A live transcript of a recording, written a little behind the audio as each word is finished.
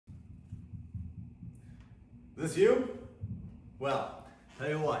This you? Well, tell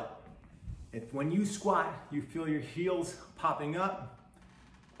you what, if when you squat, you feel your heels popping up,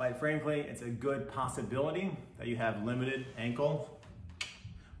 quite frankly, it's a good possibility that you have limited ankle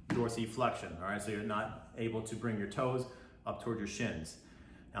dorsiflexion, all right? So you're not able to bring your toes up toward your shins.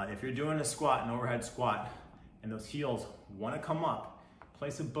 Now, if you're doing a squat, an overhead squat, and those heels wanna come up,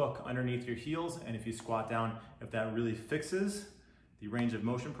 place a book underneath your heels, and if you squat down, if that really fixes the range of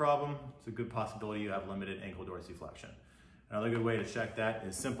motion problem, it's a good possibility you have limited ankle dorsiflexion. Another good way to check that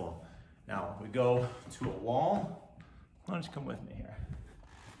is simple. Now, we go to a wall. Why don't you come with me here?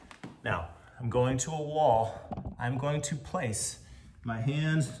 Now, I'm going to a wall. I'm going to place my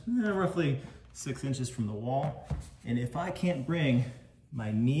hands roughly 6 inches from the wall. And if I can't bring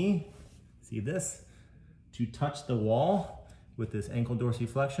my knee, see this, to touch the wall with this ankle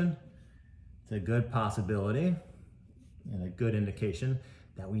dorsiflexion, it's a good possibility and a good indication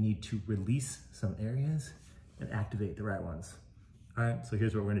that we need to release some areas and activate the right ones. All right, so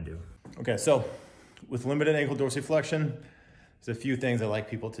here's what we're gonna do. Okay, so with limited ankle dorsiflexion, there's a few things I like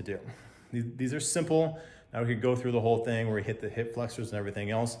people to do. These are simple. Now we could go through the whole thing where we hit the hip flexors and everything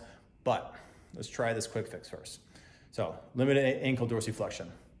else, but let's try this quick fix first. So limited ankle dorsiflexion.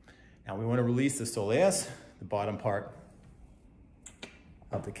 Now we wanna release the soleus, the bottom part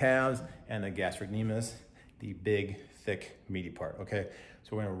of the calves, and the gastrocnemius, the big, thick, meaty part, okay?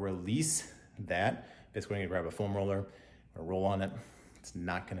 So we're gonna release that. Basically, we're gonna grab a foam roller, we're gonna roll on it. It's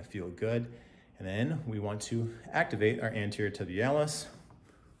not gonna feel good. And then we want to activate our anterior tibialis,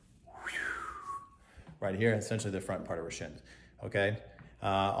 right here, essentially the front part of our shins, okay?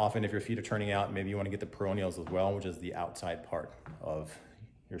 Often if your feet are turning out, maybe you wanna get the peroneals as well, which is the outside part of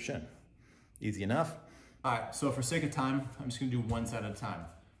your shin. Easy enough? All right, so for sake of time, I'm just gonna do one set at a time.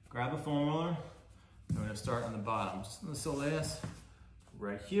 Grab a foam roller. I'm gonna start on the bottom, just on the soleus,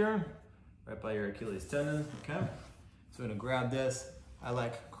 right here, right by your Achilles tendon, okay? So I'm gonna grab this. I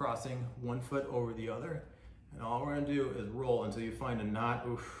like crossing one foot over the other, and all we're gonna do is roll until you find a knot.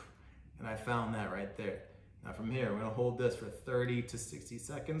 Oof. And I found that right there. Now from here, we're gonna hold this for 30 to 60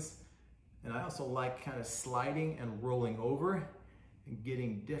 seconds. And I also like kind of sliding and rolling over and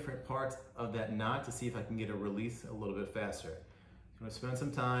getting different parts of that knot to see if I can get a release a little bit faster. So I'm gonna spend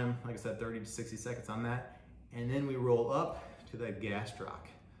some time, like I said, 30 to 60 seconds on that. And then we roll up to that gastroc,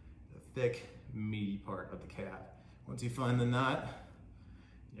 the thick, meaty part of the calf. Once you find the knot,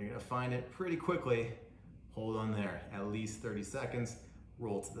 you're gonna find it pretty quickly. Hold on there, at least 30 seconds.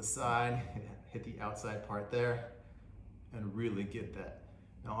 Roll to the side, hit the outside part there, and really get that.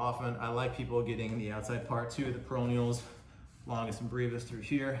 Now often, I like people getting the outside part too, the peroneals, longus and brevis through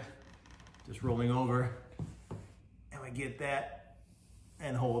here, just rolling over, and we get that,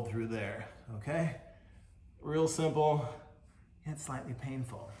 and hold through there, okay? Real simple, and slightly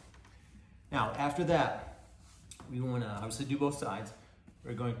painful. Now, after that, we wanna obviously do both sides.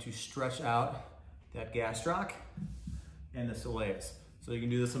 We're going to stretch out that gastroc and the soleus. So you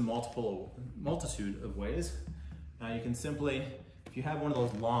can do this in multitude of ways. Now you can simply, if you have one of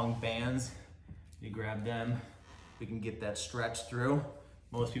those long bands, you grab them, we can get that stretch through.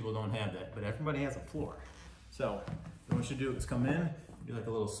 Most people don't have that, but everybody has a floor. So what I want you to do is come in, do like a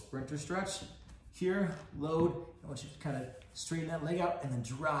little sprinter stretch. Here, load, I want you to kind of straighten that leg out and then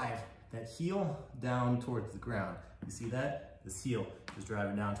drive that heel down towards the ground. You see that? This heel is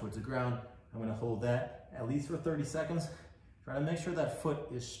driving down towards the ground. I'm gonna hold that at least for 30 seconds. Try to make sure that foot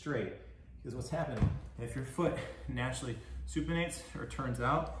is straight, because what's happening, if your foot naturally supinates or turns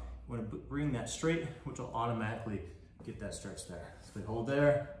out, you want to bring that straight, which will automatically get that stretch there. So we hold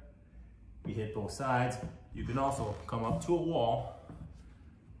there, we hit both sides. You can also come up to a wall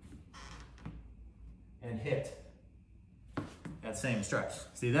and hit that same stretch.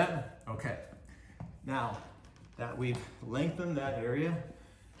 See that? Okay. Now that we've lengthened that area,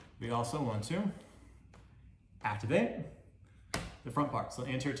 we also want to activate the front part, so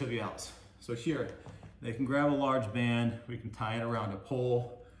anterior tibialis. So here, they can grab a large band, we can tie it around a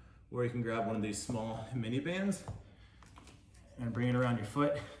pole, or you can grab one of these small mini bands and bring it around your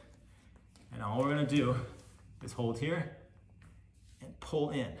foot. And all we're gonna do is hold here and pull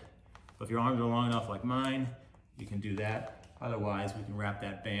in. So if your arms are long enough like mine, you can do that. Otherwise, we can wrap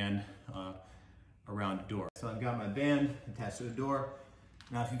that band around the door. So I've got my band attached to the door.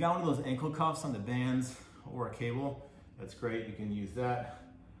 Now, if you got one of those ankle cuffs on the bands or a cable, that's great, you can use that.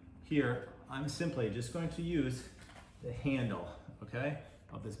 Here, I'm simply just going to use the handle, okay,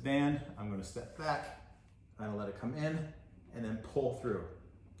 of this band. I'm gonna step back, I'm gonna let it come in, and then pull through.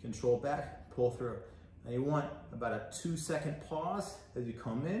 Control back, pull through. Now you want about a 2-second pause as you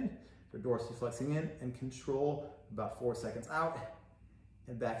come in, for dorsiflexing in, and control about 4 seconds out,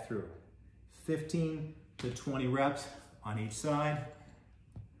 and back through. 15 to 20 reps on each side,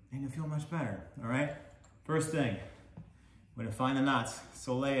 and you'll feel much better, all right? First thing, we're gonna find the knots,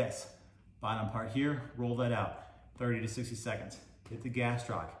 soleus, bottom part here, roll that out, 30 to 60 seconds. Hit the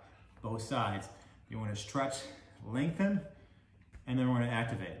gastroc, both sides. You wanna stretch, lengthen, and then we're gonna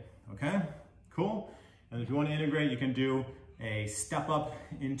activate, okay? Cool? And if you wanna integrate, you can do a step up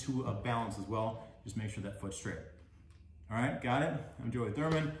into a balance as well. Just make sure that foot's straight. All right, got it? I'm Joey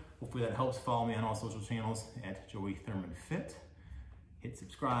Thurman. Hopefully that helps. Follow me on all social channels at Joey Thurman Fit. Hit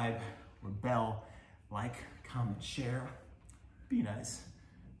subscribe or bell, like, comment, share. Be nice,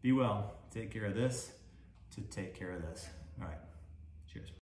 be well. Take care of this to take care of this. All right, cheers.